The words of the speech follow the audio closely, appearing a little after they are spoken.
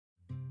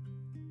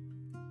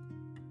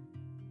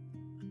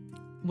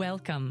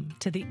Welcome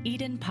to the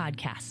Eden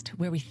Podcast,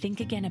 where we think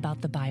again about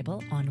the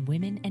Bible on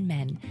women and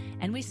men,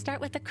 and we start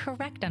with the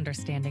correct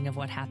understanding of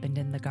what happened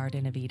in the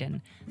Garden of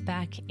Eden,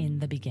 back in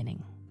the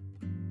beginning.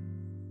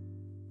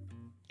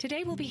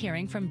 Today we'll be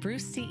hearing from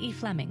Bruce C.E.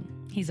 Fleming.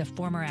 He's a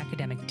former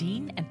academic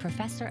dean and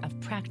professor of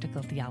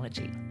practical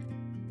theology.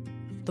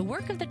 The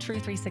work of the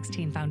True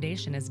 316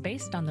 Foundation is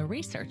based on the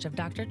research of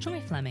Dr. Joy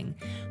Fleming,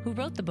 who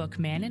wrote the book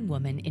Man and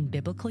Woman in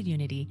Biblical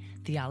Unity,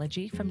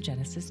 Theology from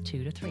Genesis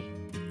 2 to 3.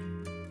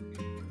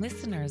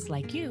 Listeners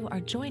like you are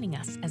joining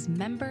us as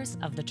members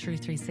of the True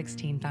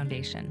 316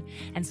 Foundation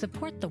and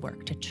support the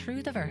work to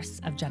true the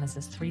verse of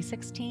Genesis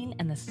 3:16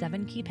 and the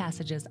 7 key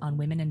passages on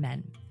women and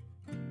men.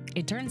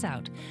 It turns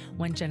out,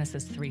 when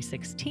Genesis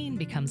 3:16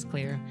 becomes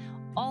clear,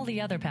 all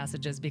the other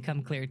passages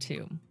become clear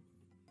too.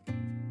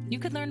 You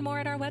can learn more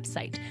at our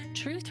website,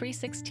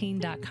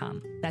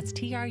 true316.com. That's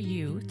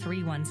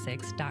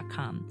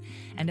TRU316.com.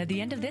 And at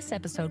the end of this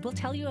episode, we'll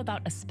tell you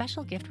about a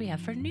special gift we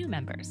have for new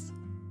members.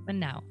 And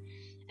now,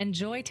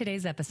 enjoy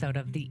today's episode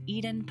of the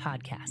Eden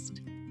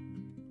Podcast.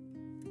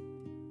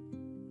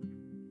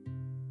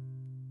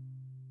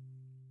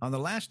 On the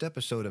last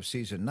episode of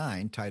Season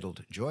 9,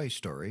 titled Joy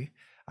Story,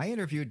 I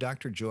interviewed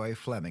Dr. Joy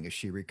Fleming as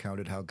she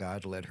recounted how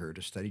God led her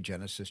to study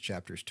Genesis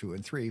chapters 2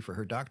 and 3 for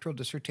her doctoral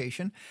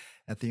dissertation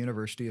at the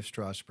University of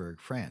Strasbourg,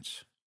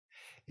 France.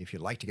 If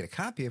you'd like to get a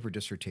copy of her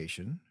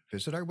dissertation,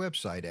 visit our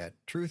website at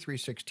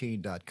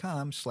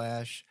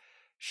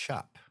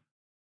true316.com/shop.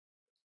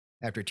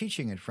 After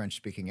teaching in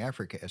French-speaking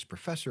Africa as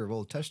professor of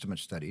Old Testament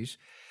studies,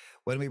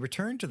 when we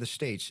returned to the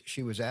States,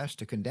 she was asked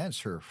to condense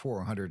her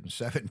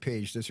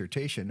 407-page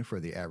dissertation for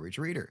the average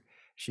reader.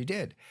 She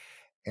did,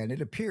 and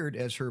it appeared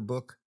as her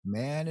book,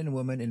 Man and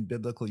Woman in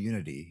Biblical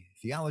Unity,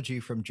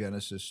 Theology from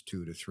Genesis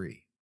 2 to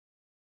 3.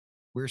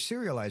 We're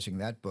serializing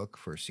that book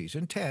for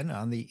Season 10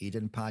 on the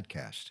Eden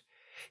Podcast.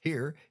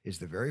 Here is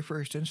the very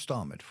first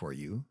installment for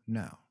you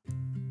now.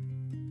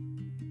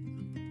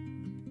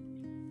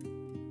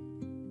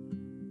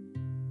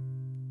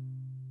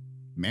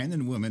 Man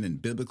and Woman in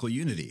Biblical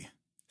Unity,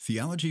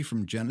 Theology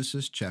from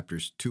Genesis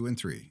chapters 2 and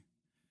 3,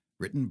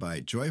 written by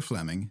Joy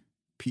Fleming,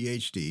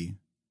 Ph.D.,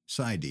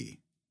 PsyD,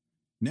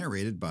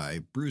 narrated by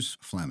Bruce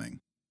Fleming.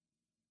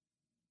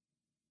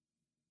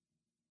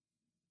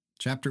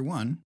 Chapter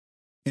 1,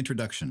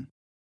 Introduction.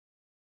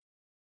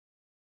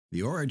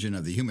 The origin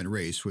of the human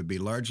race would be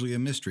largely a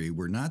mystery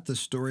were not the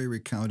story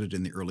recounted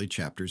in the early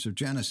chapters of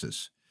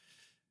Genesis.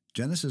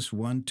 Genesis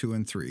 1, 2,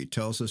 and 3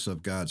 tells us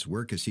of God's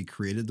work as He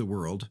created the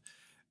world,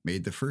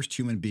 made the first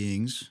human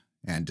beings,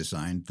 and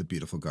designed the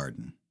beautiful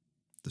garden.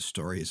 The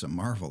story is a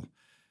marvel,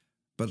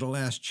 but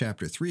alas,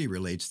 chapter 3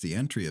 relates the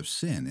entry of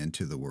sin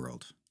into the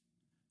world.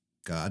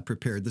 God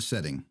prepared the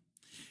setting.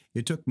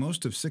 It took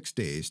most of 6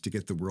 days to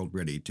get the world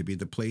ready to be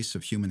the place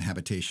of human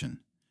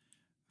habitation.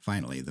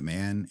 Finally, the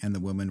man and the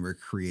woman were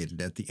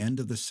created at the end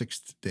of the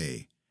 6th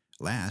day.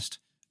 Last,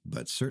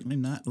 but certainly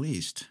not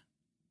least,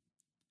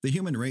 the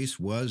human race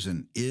was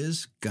and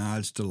is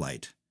God's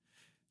delight.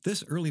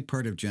 This early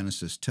part of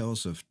Genesis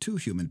tells of 2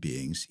 human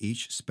beings,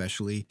 each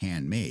specially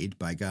handmade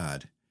by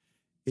God.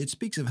 It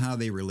speaks of how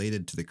they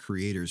related to the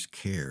Creator's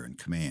care and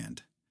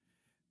command.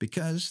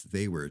 Because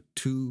they were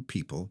 2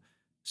 people,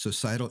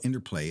 societal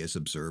interplay is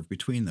observed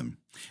between them.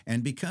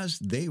 And because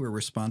they were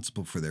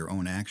responsible for their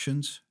own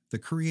actions, the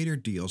Creator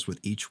deals with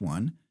each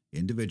one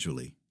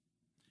individually.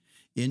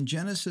 In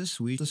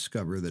Genesis, we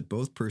discover that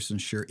both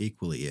persons share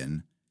equally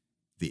in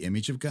the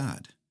image of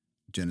God,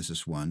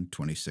 Genesis 1,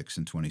 26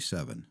 and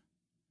 27.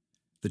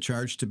 The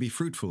charge to be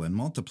fruitful and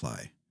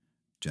multiply,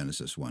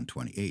 Genesis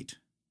 1:28.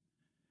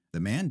 The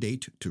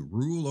mandate to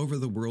rule over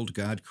the world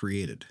God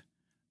created,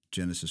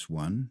 Genesis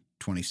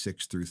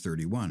 1:26 through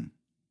 31.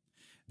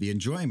 The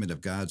enjoyment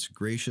of God's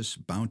gracious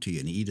bounty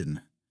in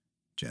Eden,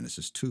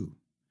 Genesis 2.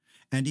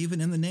 And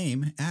even in the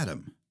name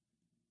Adam,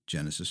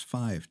 Genesis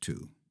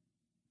 5:2.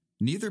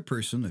 Neither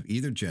person of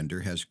either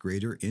gender has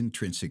greater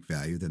intrinsic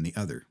value than the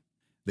other.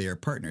 They are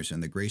partners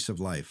in the grace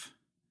of life.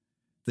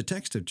 The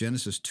text of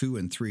Genesis 2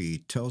 and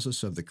 3 tells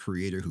us of the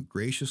Creator who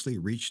graciously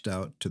reached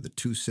out to the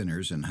 2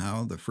 sinners and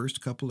how the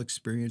first couple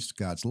experienced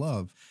God's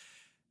love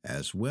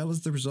as well as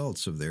the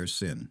results of their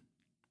sin.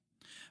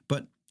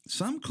 But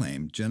some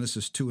claim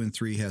Genesis 2 and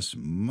 3 has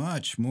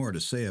much more to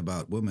say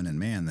about woman and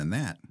man than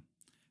that.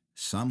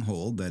 Some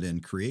hold that in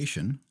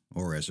creation,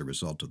 or as a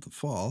result of the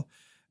fall,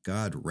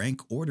 God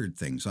rank-ordered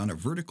things on a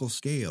vertical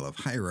scale of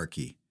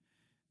hierarchy.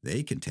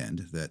 They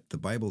contend that the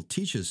Bible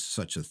teaches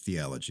such a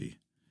theology.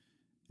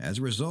 As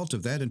a result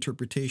of that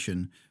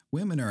interpretation,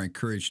 women are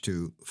encouraged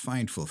to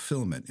find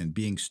fulfillment in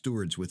being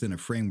stewards within a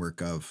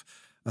framework of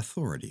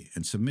authority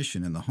and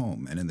submission in the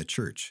home and in the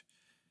church.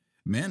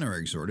 Men are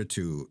exhorted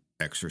to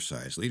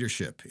exercise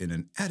leadership in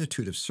an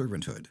attitude of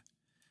servanthood.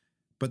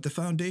 But the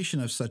foundation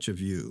of such a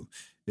view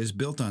is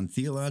built on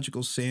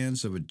theological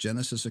sands of a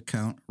Genesis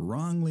account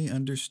wrongly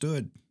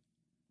understood.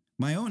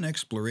 My own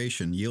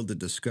exploration yielded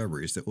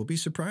discoveries that will be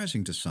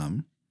surprising to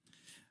some.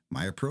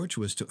 My approach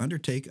was to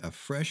undertake a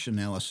fresh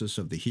analysis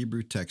of the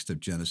Hebrew text of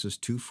Genesis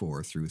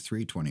 2:4 through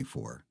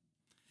 3:24.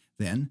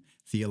 Then,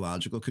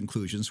 theological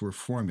conclusions were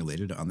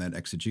formulated on that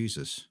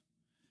exegesis.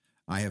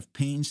 I have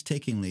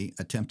painstakingly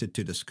attempted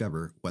to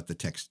discover what the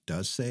text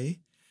does say,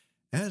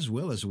 as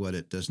well as what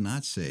it does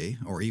not say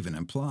or even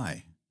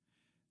imply.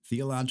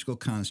 Theological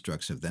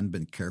constructs have then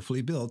been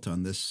carefully built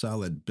on this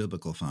solid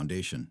biblical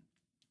foundation.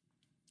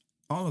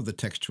 All of the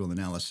textual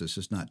analysis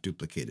is not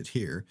duplicated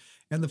here,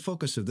 and the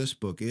focus of this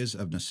book is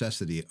of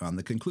necessity on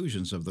the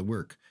conclusions of the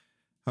work.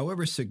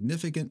 However,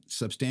 significant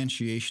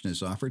substantiation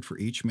is offered for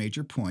each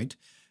major point,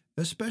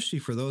 especially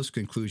for those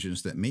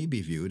conclusions that may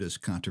be viewed as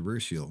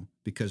controversial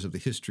because of the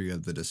history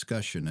of the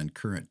discussion and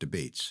current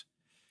debates.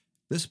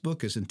 This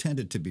book is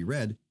intended to be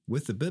read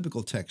with the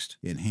biblical text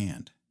in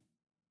hand.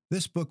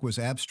 This book was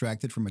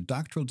abstracted from a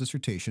doctoral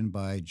dissertation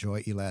by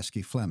Joy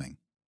Elaski Fleming,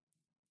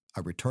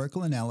 A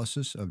Rhetorical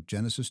Analysis of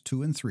Genesis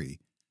 2 and 3,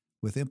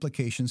 with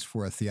Implications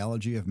for a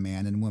Theology of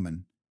Man and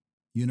Woman,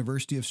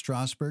 University of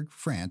Strasbourg,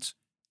 France,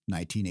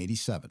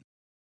 1987.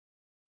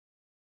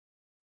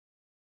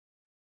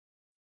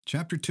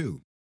 Chapter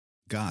 2.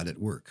 God at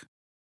Work.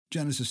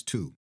 Genesis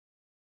 2.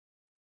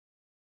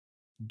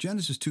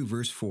 Genesis 2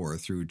 verse 4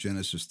 through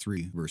Genesis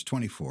 3 verse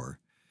 24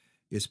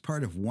 is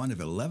part of one of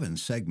 11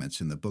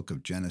 segments in the book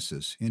of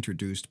Genesis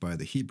introduced by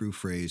the Hebrew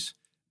phrase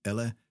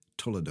Ele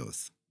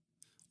Toledoth,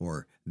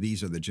 or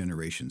These are the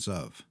generations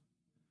of.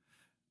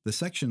 The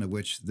section of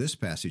which this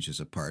passage is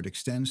a part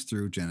extends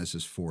through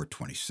Genesis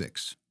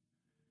 4:26.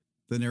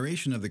 The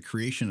narration of the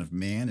creation of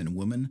man and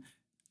woman,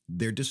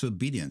 their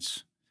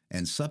disobedience,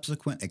 and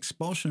subsequent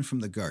expulsion from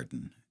the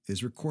garden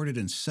is recorded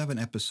in 7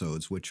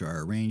 episodes which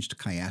are arranged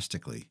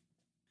chiastically.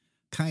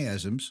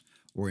 Chiasms,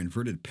 or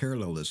inverted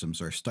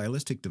parallelisms, are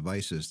stylistic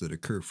devices that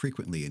occur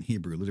frequently in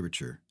Hebrew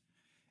literature.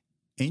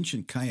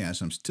 Ancient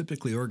chiasms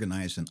typically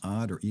organize an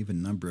odd or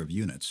even number of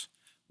units,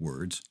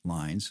 words,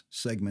 lines,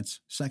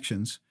 segments,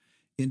 sections,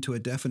 into a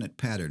definite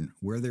pattern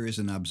where there is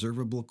an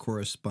observable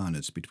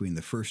correspondence between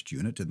the first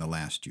unit and the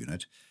last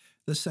unit,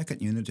 the second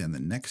unit and the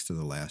next to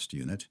the last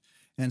unit,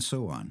 and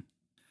so on.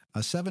 A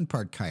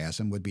 7-part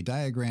chiasm would be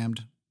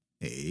diagrammed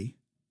A,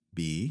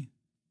 B,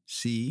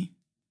 C,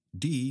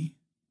 D,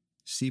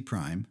 C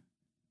prime,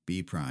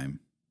 B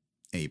prime,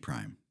 A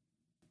prime.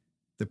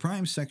 The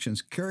prime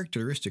sections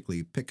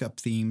characteristically pick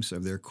up themes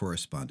of their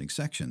corresponding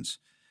sections.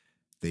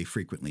 They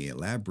frequently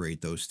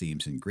elaborate those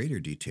themes in greater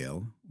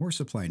detail or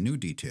supply new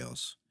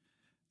details.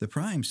 The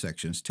prime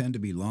sections tend to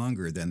be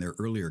longer than their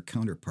earlier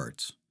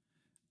counterparts.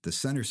 The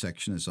center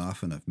section is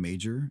often of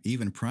major,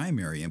 even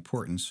primary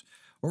importance,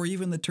 or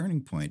even the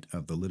turning point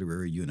of the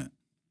literary unit.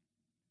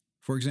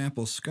 For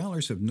example,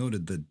 scholars have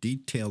noted the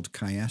detailed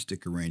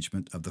chiastic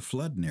arrangement of the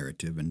flood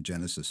narrative in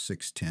Genesis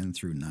 6:10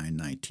 through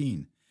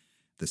 9:19.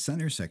 The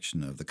center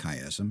section of the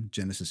chiasm,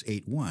 Genesis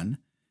 8:1,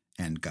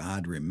 and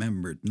God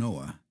remembered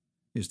Noah,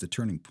 is the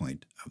turning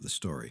point of the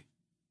story.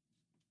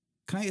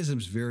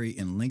 Chiasms vary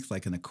in length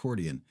like an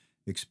accordion,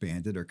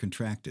 expanded or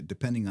contracted,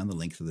 depending on the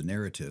length of the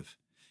narrative.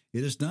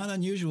 It is not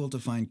unusual to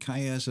find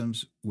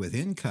chiasms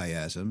within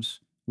chiasms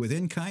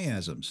within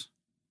chiasms.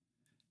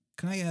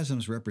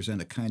 Chiasms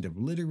represent a kind of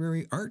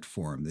literary art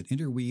form that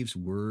interweaves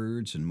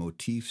words and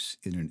motifs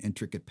in an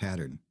intricate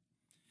pattern.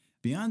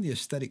 Beyond the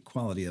aesthetic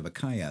quality of a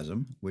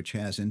chiasm, which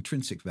has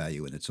intrinsic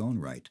value in its own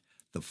right,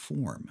 the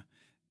form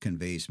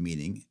conveys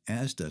meaning,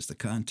 as does the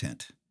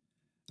content.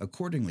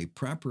 Accordingly,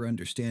 proper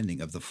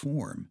understanding of the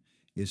form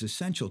is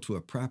essential to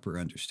a proper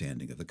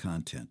understanding of the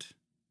content.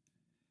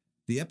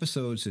 The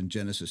episodes in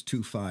Genesis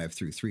 2:5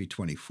 through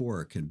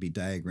 3:24 can be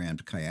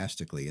diagrammed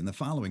chiastically in the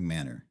following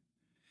manner.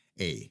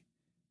 A.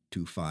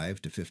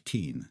 2:5 to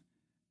 15,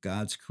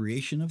 God's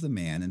creation of the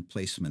man and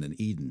placement in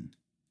Eden.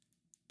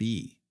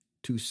 B.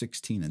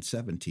 2:16 and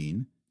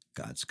 17,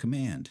 God's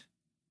command.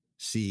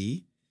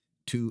 C.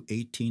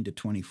 2:18 to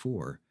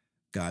 24,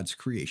 God's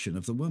creation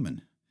of the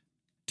woman.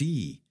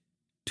 D.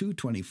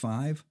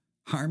 2:25,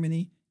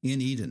 harmony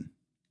in Eden.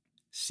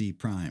 C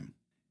prime.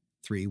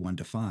 3:1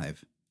 to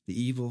 5, the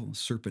evil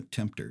serpent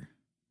tempter.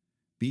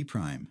 B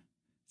prime.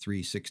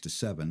 3:6 to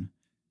 7,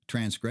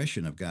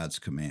 transgression of God's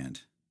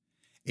command.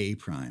 A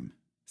prime.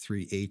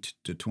 3:8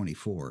 to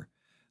 24,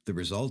 the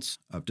results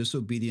of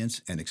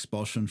disobedience and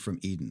expulsion from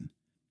Eden.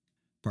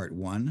 Part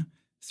 1,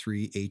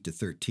 3:8 to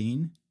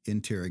 13,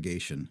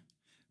 interrogation.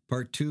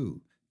 Part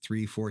 2,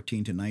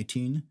 3:14 to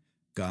 19,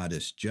 God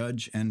as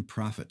judge and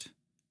prophet.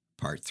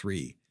 Part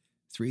 3,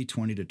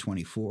 3:20 to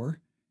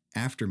 24,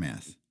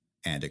 aftermath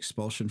and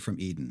expulsion from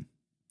Eden.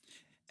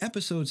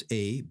 Episodes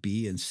A,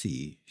 B, and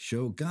C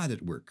show God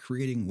at work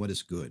creating what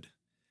is good.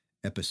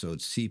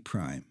 Episodes C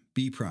prime,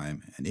 B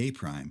prime, and A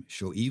prime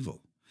show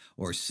evil,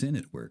 or sin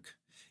at work,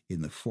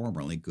 in the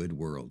formerly good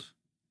world.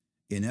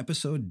 In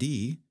episode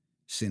D,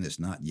 sin has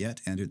not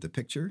yet entered the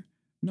picture,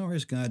 nor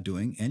is God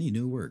doing any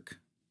new work.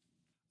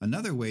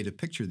 Another way to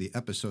picture the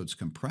episodes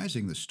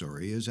comprising the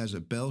story is as a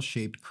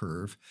bell-shaped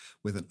curve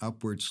with an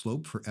upward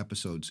slope for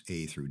episodes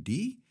A through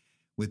D,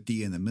 with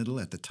D in the middle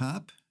at the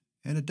top,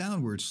 and a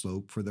downward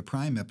slope for the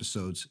prime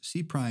episodes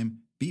C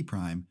prime, B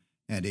prime,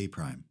 and A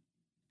prime.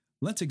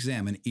 Let's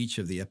examine each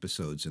of the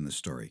episodes in the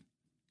story.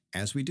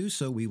 As we do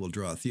so, we will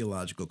draw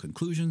theological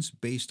conclusions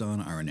based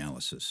on our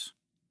analysis.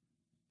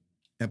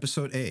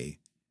 Episode A,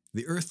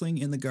 The Earthling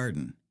in the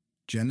Garden,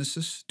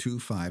 Genesis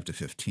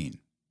 2:5-15.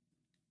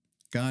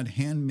 God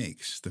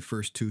hand-makes the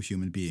first two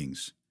human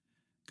beings.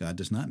 God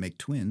does not make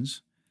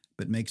twins,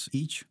 but makes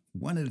each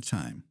one at a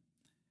time.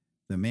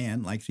 The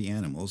man, like the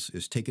animals,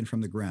 is taken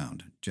from the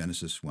ground,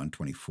 Genesis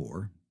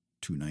 1:24,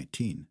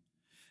 2:19.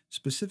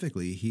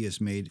 Specifically, he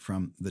is made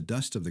from the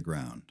dust of the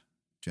ground,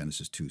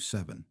 Genesis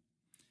 2:7.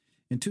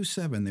 In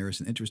 2:7, there is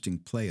an interesting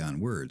play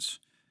on words.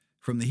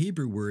 From the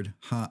Hebrew word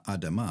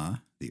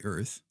ha-adamah, the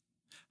earth,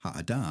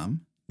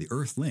 ha-adam, the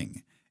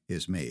earthling,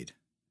 is made.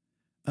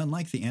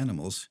 Unlike the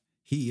animals,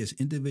 he is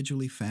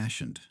individually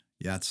fashioned,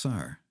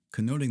 yatsar,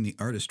 connoting the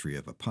artistry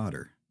of a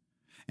potter.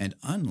 And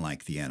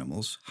unlike the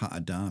animals,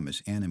 ha-adam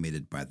is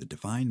animated by the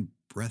divine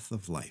breath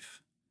of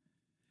life.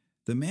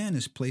 The man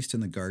is placed in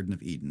the Garden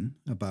of Eden,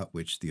 about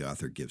which the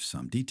author gives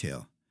some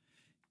detail.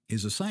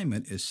 His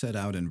assignment is set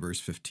out in verse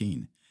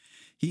 15.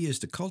 He is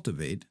to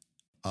cultivate,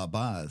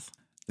 abath,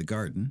 the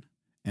garden,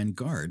 and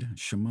guard,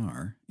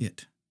 shamar,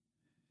 it.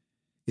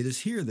 It is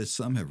here that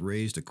some have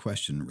raised a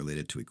question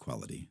related to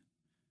equality.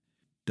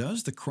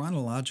 Does the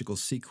chronological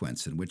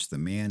sequence in which the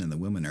man and the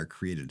woman are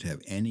created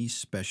have any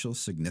special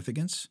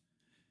significance?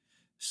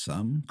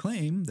 Some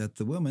claim that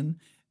the woman,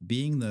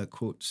 being the,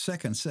 quote,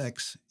 second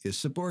sex, is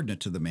subordinate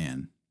to the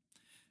man.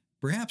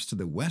 Perhaps to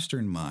the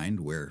Western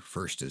mind, where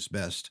first is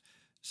best,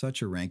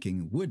 such a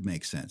ranking would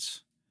make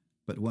sense.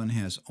 But one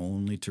has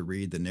only to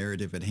read the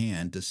narrative at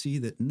hand to see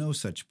that no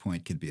such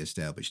point can be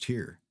established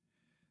here.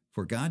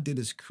 For God did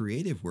his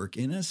creative work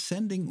in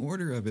ascending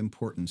order of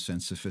importance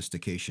and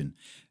sophistication,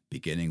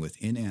 beginning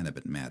with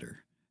inanimate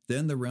matter,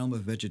 then the realm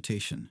of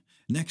vegetation,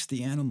 next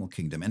the animal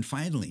kingdom, and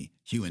finally,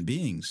 human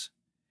beings.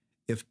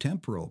 If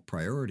temporal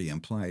priority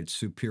implied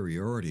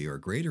superiority or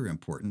greater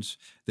importance,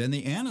 then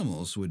the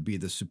animals would be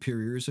the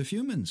superiors of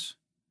humans.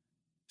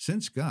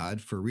 Since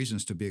God, for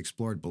reasons to be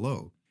explored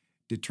below,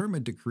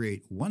 determined to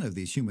create one of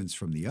these humans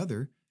from the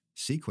other,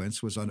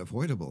 sequence was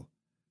unavoidable.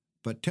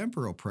 But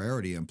temporal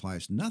priority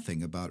implies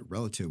nothing about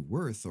relative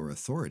worth or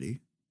authority.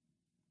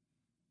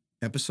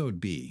 Episode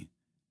B,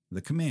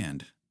 The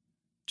Command,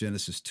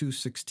 Genesis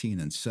 2:16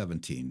 and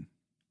 17.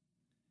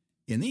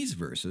 In these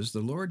verses, the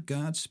Lord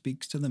God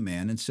speaks to the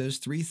man and says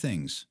three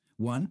things.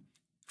 1,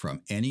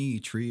 from any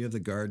tree of the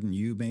garden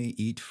you may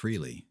eat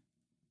freely.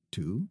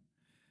 2,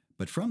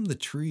 but from the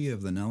tree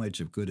of the knowledge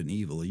of good and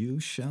evil you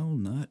shall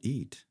not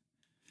eat.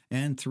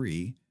 And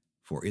 3,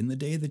 for in the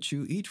day that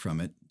you eat from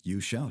it, you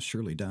shall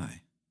surely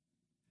die.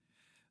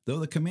 Though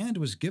the command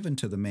was given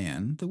to the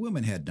man, the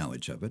woman had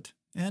knowledge of it,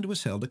 and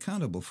was held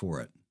accountable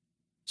for it.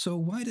 So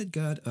why did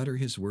God utter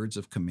his words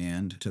of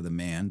command to the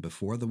man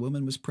before the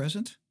woman was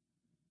present?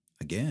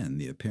 Again,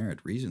 the apparent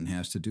reason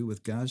has to do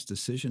with God's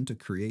decision to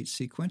create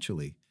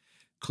sequentially.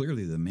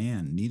 Clearly, the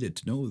man needed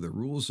to know the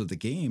rules of the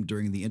game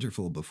during the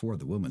interval before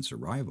the woman's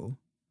arrival.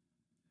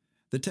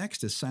 The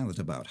text is silent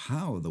about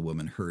how the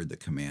woman heard the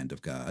command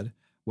of God,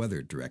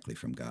 whether directly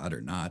from God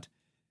or not.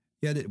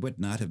 Yet it would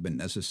not have been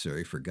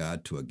necessary for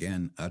God to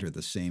again utter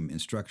the same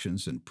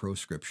instructions and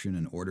proscription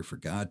in order for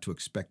God to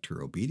expect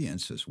her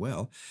obedience as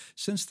well,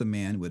 since the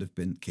man would have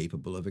been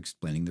capable of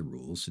explaining the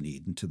rules in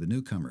Eden to the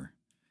newcomer.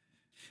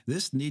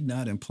 This need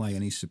not imply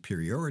any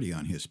superiority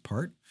on his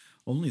part,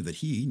 only that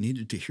he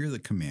needed to hear the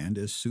command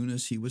as soon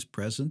as he was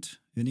present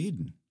in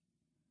Eden.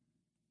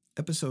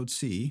 Episode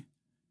C,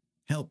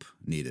 Help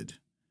Needed,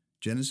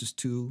 Genesis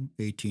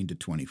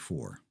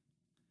 2:18-24.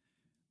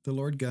 The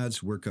Lord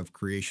God's work of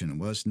creation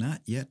was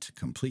not yet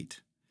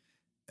complete.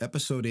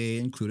 Episode A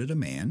included a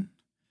man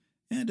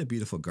and a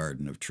beautiful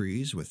garden of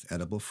trees with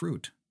edible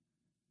fruit.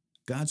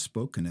 God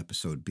spoke in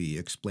Episode B,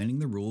 explaining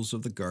the rules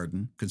of the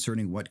garden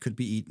concerning what could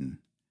be eaten.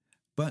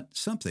 But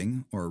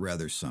something, or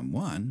rather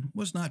someone,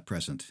 was not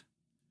present.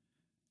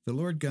 The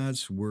Lord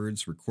God's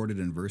words recorded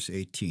in verse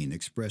 18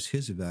 express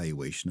his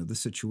evaluation of the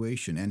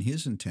situation and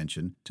his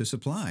intention to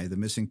supply the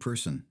missing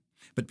person.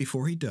 But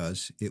before he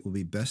does, it will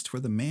be best for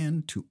the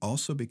man to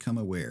also become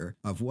aware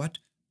of what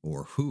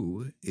or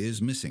who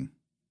is missing.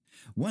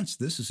 Once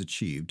this is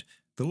achieved,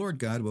 the Lord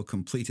God will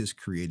complete his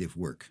creative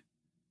work.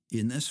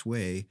 In this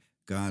way,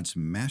 God's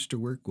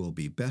masterwork will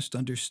be best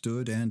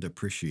understood and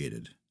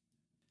appreciated.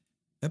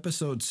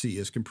 Episode C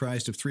is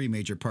comprised of three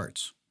major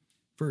parts.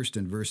 First,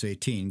 in verse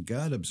 18,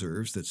 God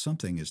observes that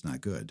something is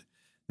not good.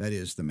 That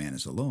is, the man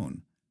is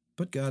alone.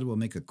 But God will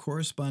make a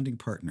corresponding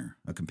partner,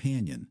 a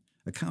companion,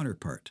 a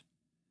counterpart.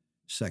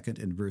 Second,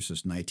 in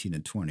verses 19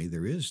 and 20,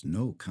 there is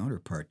no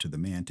counterpart to the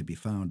man to be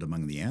found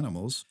among the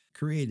animals,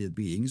 created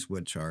beings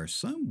which are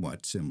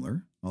somewhat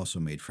similar, also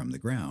made from the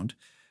ground,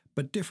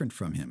 but different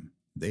from him.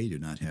 They do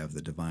not have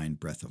the divine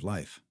breath of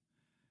life.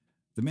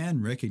 The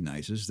man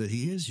recognizes that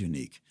he is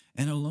unique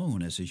and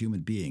alone as a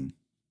human being.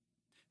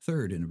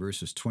 Third, in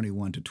verses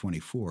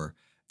 21-24,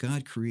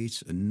 God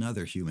creates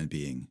another human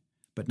being,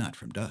 but not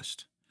from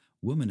dust.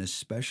 Woman is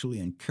specially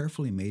and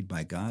carefully made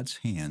by God's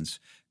hands,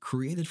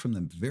 created from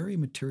the very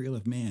material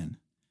of man.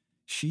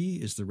 She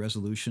is the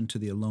resolution to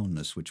the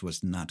aloneness which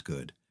was not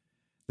good.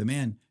 The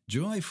man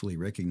joyfully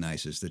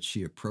recognizes that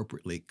she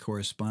appropriately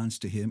corresponds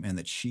to him and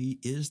that she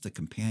is the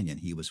companion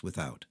he was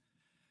without.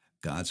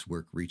 God's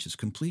work reaches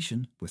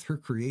completion with her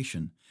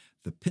creation,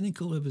 the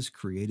pinnacle of his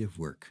creative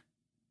work.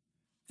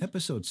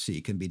 Episode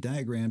C can be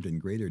diagrammed in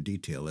greater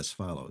detail as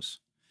follows.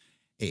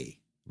 A.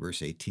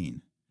 Verse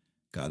 18.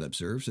 God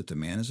observes that the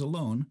man is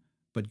alone,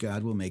 but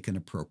God will make an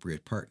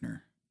appropriate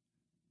partner.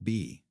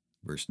 B.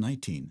 Verse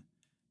 19.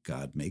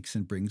 God makes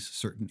and brings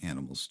certain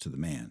animals to the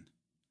man.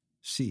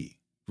 C.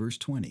 Verse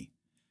 20.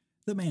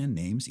 The man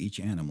names each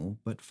animal,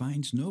 but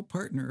finds no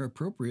partner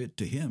appropriate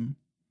to him.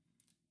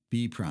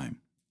 B.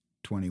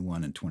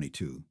 21 and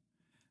 22.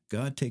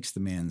 God takes the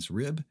man's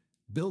rib,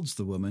 builds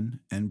the woman,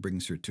 and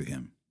brings her to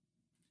him.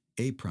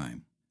 A',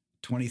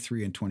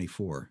 23 and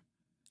 24.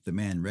 The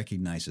man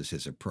recognizes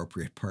his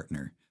appropriate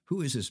partner,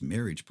 who is his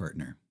marriage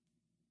partner.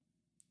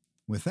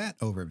 With that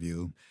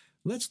overview,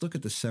 let's look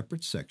at the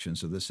separate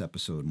sections of this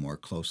episode more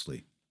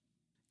closely.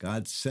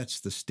 God sets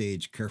the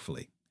stage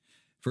carefully.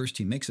 First,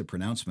 he makes a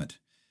pronouncement.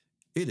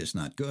 It is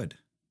not good.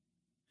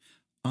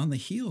 On the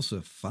heels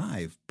of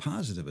 5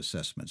 positive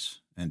assessments,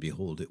 and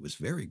behold, it was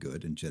very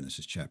good in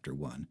Genesis chapter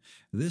 1,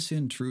 this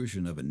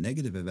intrusion of a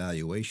negative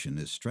evaluation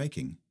is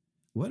striking.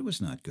 What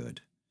was not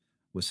good?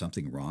 Was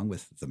something wrong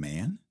with the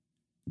man?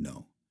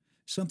 No.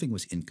 Something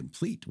was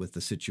incomplete with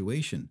the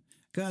situation.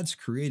 God's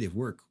creative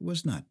work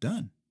was not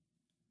done.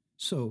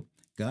 So,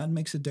 God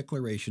makes a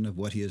declaration of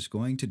what he is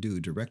going to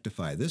do to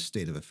rectify this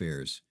state of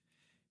affairs.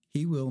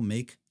 He will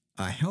make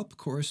a help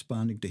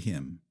corresponding to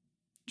him,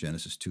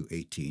 Genesis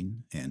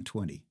 2:18 and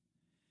 20.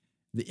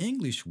 The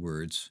English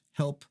words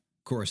help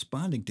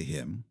corresponding to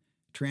him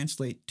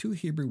translate 2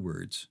 Hebrew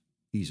words,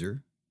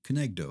 ezer,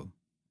 kenegdo.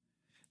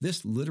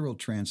 This literal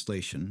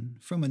translation,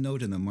 from a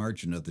note in the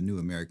margin of the New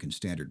American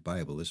Standard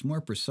Bible, is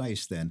more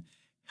precise than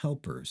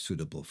helper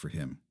suitable for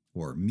him,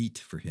 or meet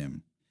for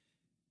him.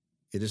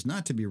 It is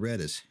not to be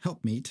read as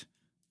helpmeet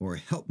or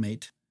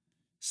helpmate.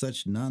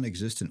 Such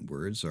non-existent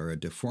words are a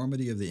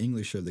deformity of the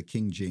English of the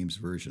King James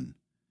Version.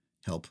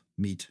 Help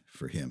meet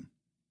for him.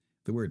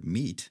 The word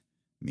meet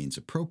means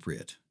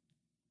appropriate.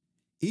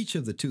 Each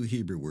of the 2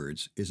 Hebrew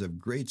words is of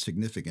great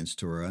significance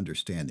to our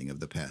understanding of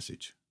the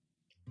passage.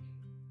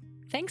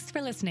 Thanks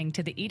for listening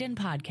to the Eden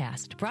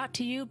Podcast, brought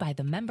to you by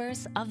the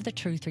members of the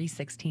True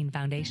 316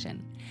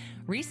 Foundation.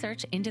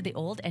 Research into the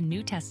Old and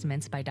New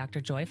Testaments by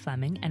Dr. Joy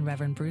Fleming and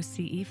Reverend Bruce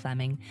C.E.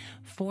 Fleming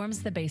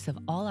forms the base of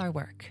all our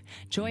work.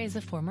 Joy is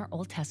a former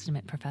Old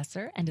Testament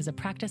professor and is a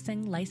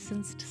practicing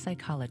licensed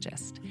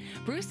psychologist.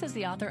 Bruce is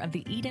the author of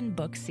the Eden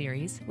Book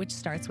series, which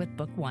starts with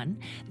Book 1,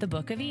 the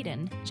Book of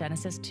Eden,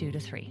 Genesis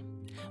 2-3.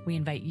 We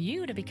invite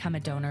you to become a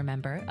donor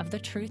member of the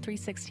True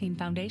 316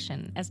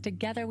 Foundation, as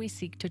together we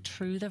seek to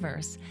true the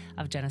verse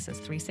of Genesis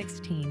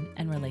 3:16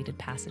 and related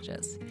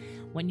passages.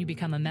 When you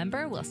become a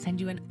member, we'll send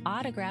you an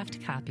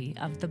autographed copy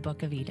of the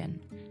Book of Eden.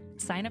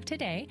 Sign up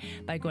today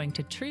by going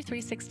to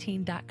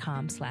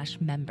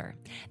true316.com/member.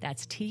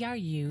 That's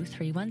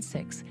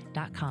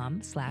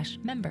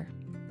TRU316.com/member.